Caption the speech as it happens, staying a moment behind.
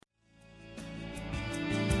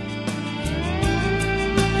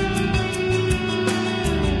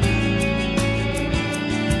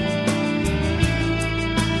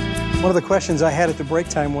One of the questions I had at the break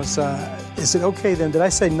time was, is it okay then, did I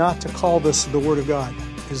say not to call this the Word of God?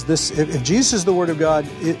 Is this, if Jesus is the Word of God,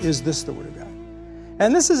 is this the Word of God?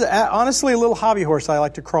 And this is honestly a little hobby horse I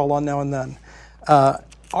like to crawl on now and then.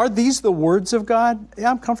 Are these the words of God? Yeah,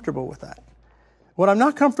 I'm comfortable with that. What I'm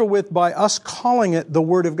not comfortable with by us calling it the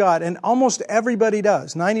Word of God, and almost everybody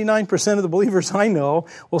does. 99% of the believers I know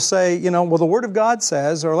will say, well, the Word of God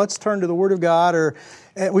says, or let's turn to the Word of God, or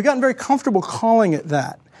we've gotten very comfortable calling it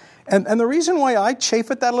that. And the reason why I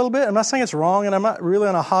chafe at that a little bit, I'm not saying it's wrong, and I'm not really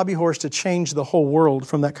on a hobby horse to change the whole world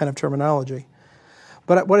from that kind of terminology.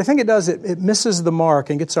 But what I think it does, it misses the mark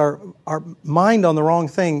and gets our mind on the wrong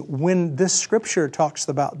thing when this Scripture talks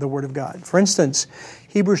about the Word of God. For instance,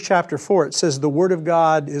 Hebrews chapter 4, it says the Word of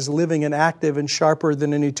God is living and active and sharper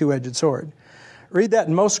than any two-edged sword. Read that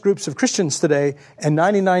in most groups of Christians today, and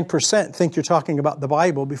 99% think you're talking about the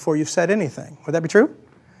Bible before you've said anything. Would that be true?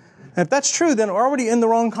 And if that's true, then we're already in the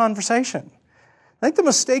wrong conversation. I think the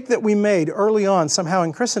mistake that we made early on somehow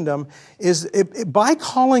in Christendom is by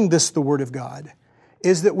calling this the Word of God,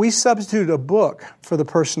 is that we substitute a book for the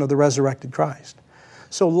person of the resurrected Christ.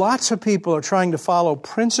 So lots of people are trying to follow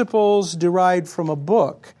principles derived from a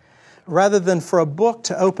book rather than for a book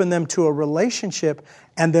to open them to a relationship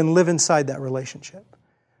and then live inside that relationship.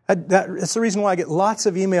 That's the reason why I get lots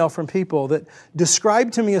of email from people that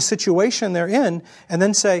describe to me a situation they're in and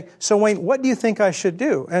then say, so Wayne, what do you think I should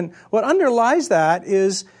do? And what underlies that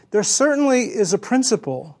is there certainly is a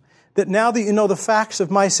principle that now that you know the facts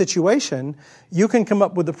of my situation, you can come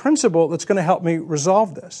up with a principle that's going to help me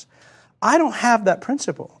resolve this. I don't have that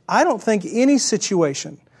principle. I don't think any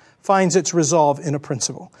situation finds its resolve in a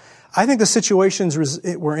principle. I think the situations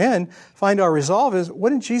we're in find our resolve is,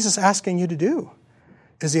 what is Jesus asking you to do?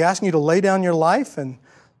 Is He asking you to lay down your life and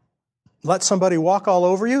let somebody walk all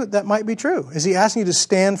over you? That might be true. Is He asking you to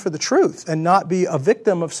stand for the truth and not be a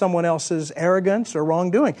victim of someone else's arrogance or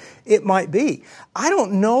wrongdoing? It might be. I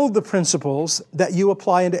don't know the principles that you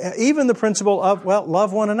apply into, even the principle of,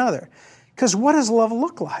 love one another. Because what does love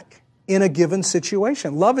look like in a given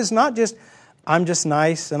situation? Love is not just, I'm just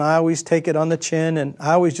nice and I always take it on the chin and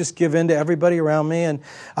I always just give in to everybody around me and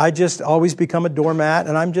I just always become a doormat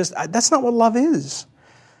and that's not what love is.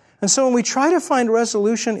 And so when we try to find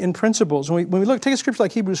resolution in principles, when we look, take a scripture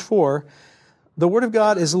like Hebrews 4, the Word of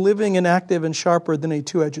God is living and active and sharper than a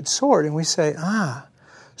two-edged sword. And we say,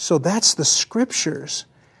 so that's the Scriptures.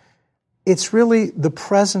 It's really the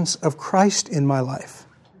presence of Christ in my life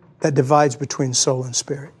that divides between soul and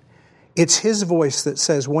spirit. It's His voice that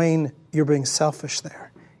says, Wayne, you're being selfish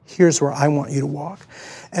there. Here's where I want you to walk.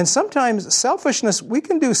 And sometimes selfishness, we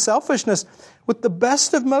can do selfishness with the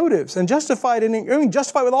best of motives and justify it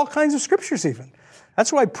with all kinds of scriptures even.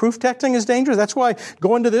 That's why proof texting is dangerous. That's why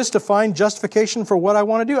going to this to find justification for what I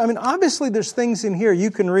want to do. I mean, obviously there's things in here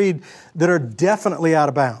you can read that are definitely out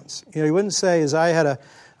of bounds. You wouldn't say, as I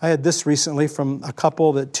had this recently from a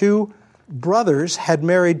couple that two brothers had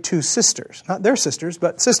married two sisters. Not their sisters,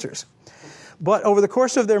 but sisters. But over the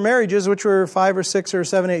course of their marriages, which were 5 or 6 or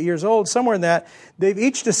 7, 8 years old, somewhere in that, they've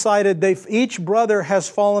each decided each brother has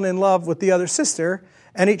fallen in love with the other sister,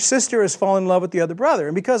 and each sister has fallen in love with the other brother.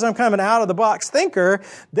 And because I'm kind of an out-of-the-box thinker,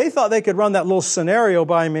 they thought they could run that little scenario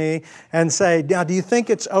by me and say, now, do you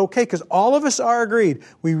think it's okay? Because all of us are agreed.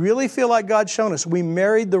 We really feel like God's shown us. We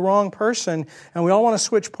married the wrong person, and we all want to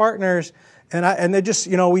switch partners. And they just,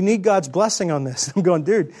 we need God's blessing on this. I'm going,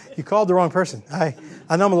 dude, you called the wrong person. I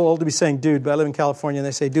know I'm a little old to be saying dude, but I live in California and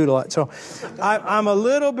they say dude a lot. So I'm a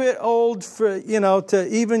little bit old for, to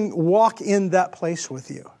even walk in that place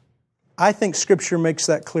with you. I think Scripture makes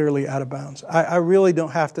that clearly out of bounds. I really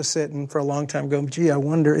don't have to sit and for a long time go, I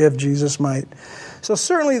wonder if Jesus might. So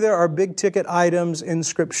certainly there are big ticket items in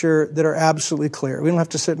Scripture that are absolutely clear. We don't have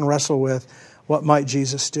to sit and wrestle with what might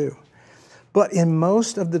Jesus do. But in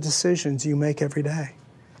most of the decisions you make every day,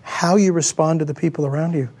 how you respond to the people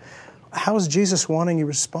around you, how is Jesus wanting you to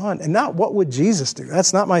respond? And not what would Jesus do?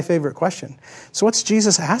 That's not my favorite question. So what's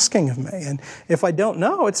Jesus asking of me? And if I don't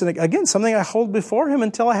know, it's, again, something I hold before Him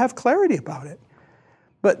until I have clarity about it.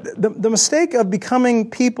 But the mistake of becoming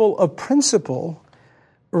people of principle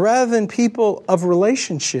rather than people of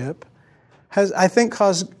relationship has, I think,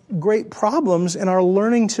 caused great problems in our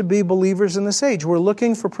learning to be believers in this age. We're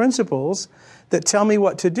looking for principles that tell me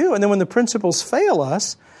what to do. And then when the principles fail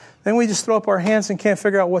us, then we just throw up our hands and can't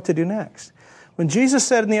figure out what to do next. When Jesus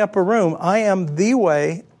said in the upper room, I am the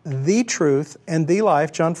way, the truth, and the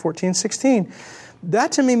life, John 14:16,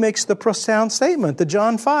 that to me makes the profound statement, the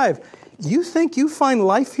John 5. You think you find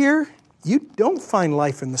life here? You don't find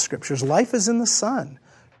life in the Scriptures. Life is in the Son.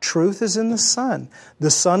 Truth is in the Son.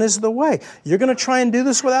 The Son is the way. You're going to try and do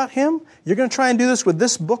this without Him? You're going to try and do this with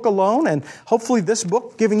this book alone, and hopefully this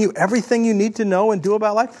book giving you everything you need to know and do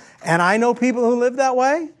about life? And I know people who live that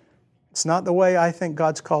way. It's not the way I think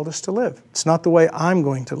God's called us to live. It's not the way I'm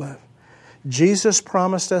going to live. Jesus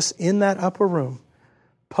promised us in that upper room,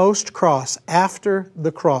 post-cross, after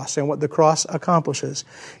the cross and what the cross accomplishes,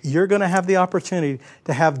 you're going to have the opportunity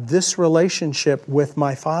to have this relationship with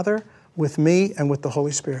my Father, with me, and with the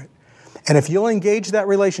Holy Spirit. And if you'll engage that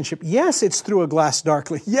relationship, yes, it's through a glass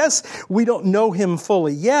darkly. Yes, we don't know Him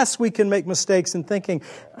fully. Yes, we can make mistakes in thinking,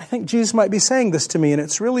 I think Jesus might be saying this to me, and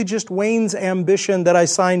it's really just Wayne's ambition that I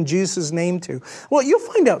signed Jesus' name to. Well, you'll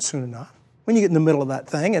find out soon enough when you get in the middle of that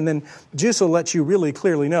thing, and then Jesus will let you really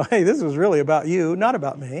clearly know, hey, this is really about you, not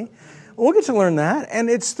about me. We'll get to learn that, and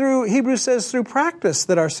it's through, Hebrews says, through practice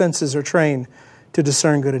that our senses are trained to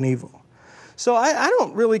discern good and evil. So I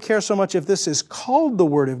don't really care so much if this is called the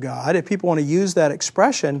Word of God, if people want to use that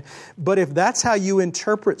expression, but if that's how you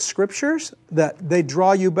interpret Scriptures, that they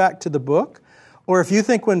draw you back to the book, or if you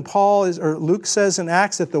think when Luke says in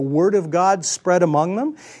Acts that the Word of God spread among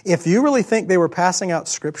them, if you really think they were passing out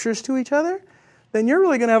Scriptures to each other, then you're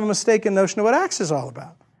really going to have a mistaken notion of what Acts is all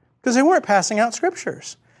about. Because they weren't passing out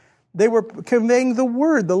Scriptures. They were conveying the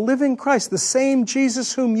Word, the living Christ, the same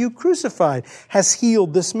Jesus whom you crucified has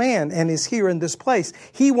healed this man and is here in this place.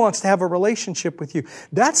 He wants to have a relationship with you.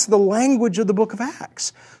 That's the language of the book of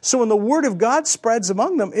Acts. So when the Word of God spreads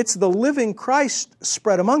among them, it's the living Christ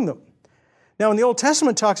spread among them. Now, when the Old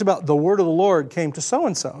Testament talks about the word of the Lord came to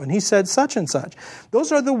so-and-so, and he said such and such,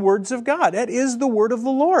 those are the words of God. That is the word of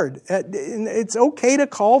the Lord. It's okay to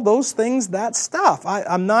call those things that stuff.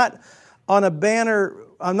 I'm not on a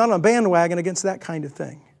bandwagon against that kind of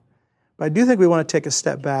thing. But I do think we want to take a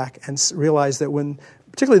step back and realize that when,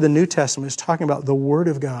 particularly the New Testament is talking about the Word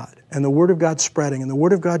of God, and the Word of God spreading, and the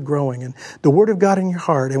Word of God growing, and the Word of God in your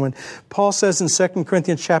heart. And when Paul says in 2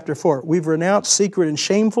 Corinthians chapter 4, we've renounced secret and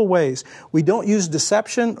shameful ways. We don't use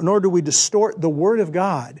deception, nor do we distort the Word of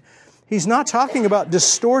God. He's not talking about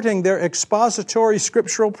distorting their expository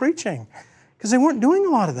scriptural preaching, because they weren't doing a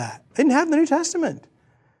lot of that. They didn't have the New Testament.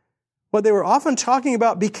 What they were often talking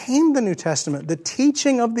about became the New Testament. The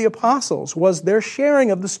teaching of the apostles was their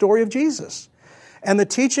sharing of the story of Jesus. And the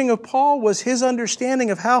teaching of Paul was his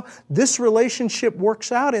understanding of how this relationship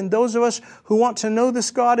works out in those of us who want to know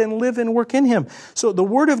this God and live and work in Him. So the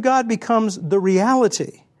Word of God becomes the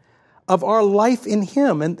reality of our life in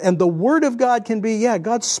Him. And the Word of God can be,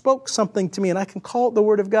 God spoke something to me, and I can call it the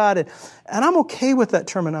Word of God. And I'm okay with that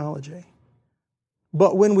terminology.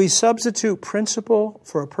 But when we substitute principle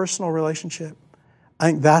for a personal relationship, I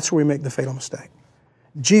think that's where we make the fatal mistake.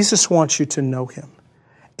 Jesus wants you to know Him.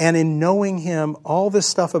 And in knowing Him, all this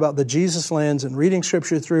stuff about the Jesus lens and reading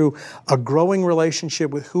Scripture through a growing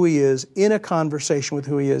relationship with who He is, in a conversation with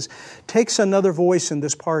who He is, takes another voice in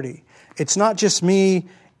this party. It's not just me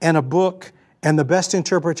and a book and the best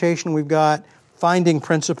interpretation we've got, finding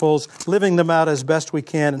principles, living them out as best we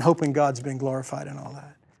can, and hoping God's being glorified and all that.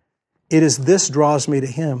 It is this draws me to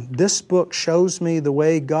Him. This book shows me the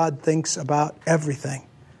way God thinks about everything.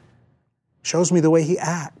 Shows me the way He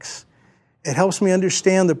acts. It helps me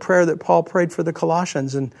understand the prayer that Paul prayed for the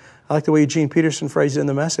Colossians. And I like the way Eugene Peterson phrased it in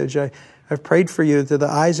the message. I've prayed for you that the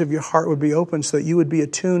eyes of your heart would be open so that you would be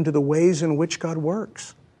attuned to the ways in which God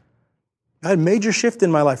works. I had a major shift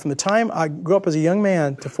in my life. From the time I grew up as a young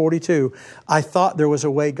man to 42, I thought there was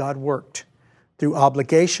a way God worked through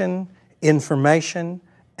obligation, information,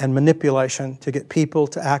 and manipulation to get people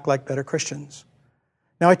to act like better Christians.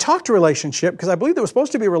 Now, I talked to relationship because I believe there was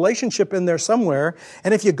supposed to be a relationship in there somewhere.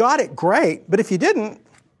 And if you got it, great. But if you didn't,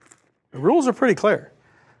 the rules are pretty clear.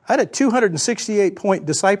 I had a 268-point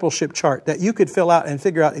discipleship chart that you could fill out and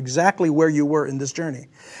figure out exactly where you were in this journey.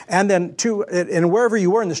 And then, and wherever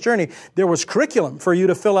you were in this journey, there was curriculum for you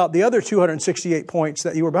to fill out the other 268 points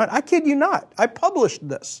that you were behind. I kid you not. I published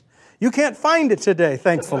this. You can't find it today,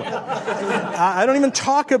 thankfully. I don't even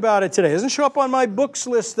talk about it today. It doesn't show up on my books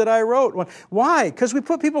list that I wrote. Why? Because we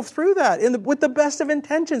put people through that with the best of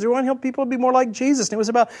intentions. We want to help people be more like Jesus. And it was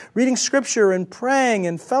about reading Scripture and praying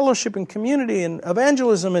and fellowship and community and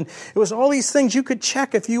evangelism. And it was all these things you could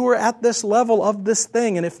check if you were at this level of this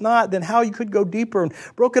thing. And if not, then how you could go deeper. And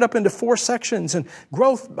broke it up into 4 sections and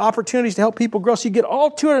growth opportunities to help people grow. So you get all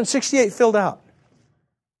 268 filled out.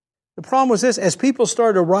 The problem was this: as people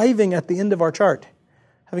started arriving at the end of our chart,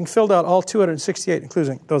 having filled out all 268,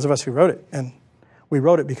 including those of us who wrote it, and we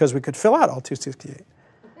wrote it because we could fill out all 268,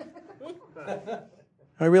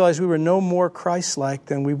 I realized we were no more Christ-like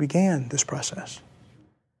than we began this process.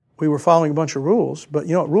 We were following a bunch of rules, but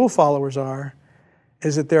you know what rule followers are,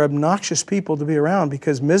 is that they're obnoxious people to be around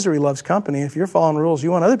because misery loves company. If you're following rules,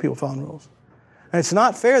 you want other people following rules. And it's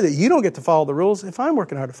not fair that you don't get to follow the rules if I'm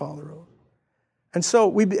working hard to follow the rules. And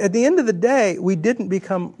so at the end of the day, we didn't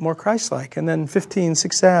become more Christ-like. And then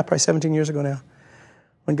probably 17 years ago now,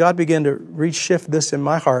 when God began to reshift this in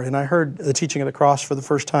my heart, and I heard the teaching of the cross for the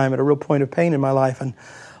first time at a real point of pain in my life, and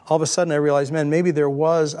all of a sudden I realized, man, maybe there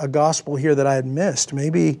was a gospel here that I had missed.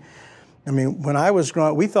 When I was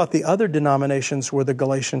growing up, we thought the other denominations were the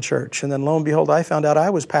Galatian church. And then lo and behold, I found out I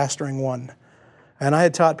was pastoring one. And I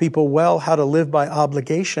had taught people well how to live by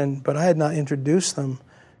obligation, but I had not introduced them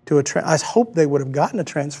to I hoped they would have gotten a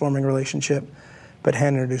transforming relationship, but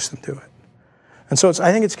hadn't introduced them to it. And so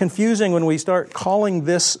I think it's confusing when we start calling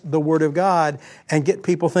this the Word of God and get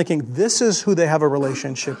people thinking this is who they have a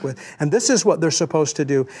relationship with, and this is what they're supposed to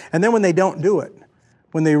do. And then when they don't do it,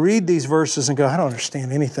 when they read these verses and go, I don't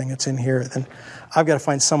understand anything that's in here, then I've got to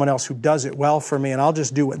find someone else who does it well for me, and I'll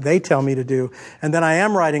just do what they tell me to do. And then I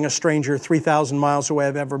am writing a stranger 3,000 miles away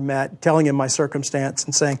I've ever met, telling him my circumstance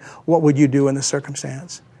and saying, what would you do in this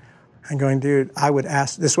circumstance? And going, dude, I would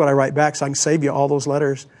ask, this is what I write back so I can save you all those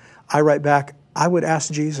letters. I write back, I would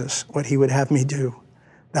ask Jesus what he would have me do.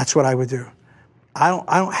 That's what I would do. I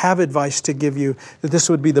don't have advice to give you that this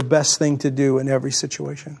would be the best thing to do in every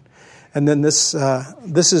situation. And then this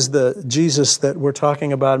is the Jesus that we're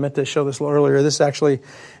talking about. I meant to show this a little earlier. This actually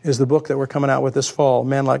is the book that we're coming out with this fall,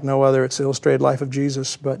 Man Like No Other. It's the illustrated life of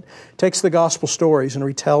Jesus, but takes the gospel stories and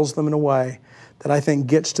retells them in a way that I think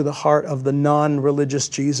gets to the heart of the non-religious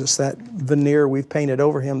Jesus, that veneer we've painted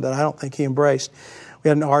over him that I don't think he embraced. We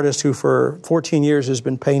had an artist who for 14 years has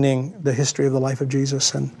been painting the history of the life of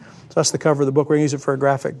Jesus, and so that's the cover of the book. We're going to use it for a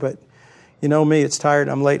graphic, but you know me, it's tired,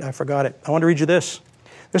 I'm late, I forgot it. I want to read you this.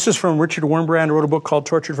 This is from Richard Wurmbrand, who wrote a book called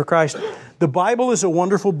Tortured for Christ. The Bible is a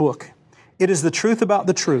wonderful book. It is the truth about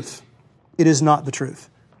the truth. It is not the truth,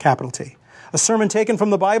 capital T. A sermon taken from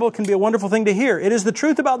the Bible can be a wonderful thing to hear. It is the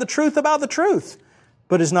truth about the truth,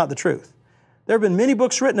 but is not the truth. There have been many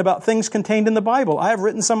books written about things contained in the Bible. I have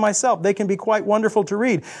written some myself. They can be quite wonderful to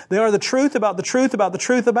read. They are the truth about the truth about the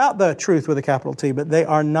truth about the truth with a capital T, but they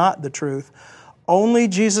are not the truth. Only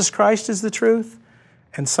Jesus Christ is the truth,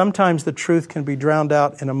 and sometimes the truth can be drowned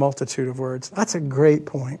out in a multitude of words. That's a great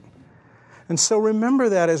point. And so remember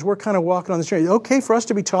that as we're kind of walking on this journey. Okay for us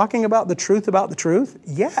to be talking about the truth?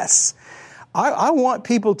 Yes. I want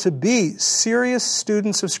people to be serious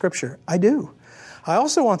students of Scripture. I do. I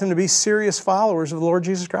also want them to be serious followers of the Lord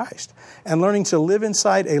Jesus Christ and learning to live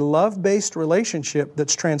inside a love-based relationship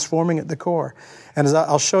that's transforming at the core. And as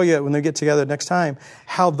I'll show you when they get together next time,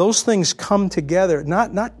 how those things come together.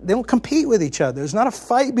 They don't compete with each other. There's not a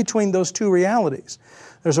fight between those two realities.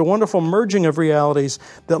 There's a wonderful merging of realities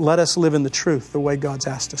that let us live in the truth the way God's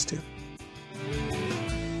asked us to.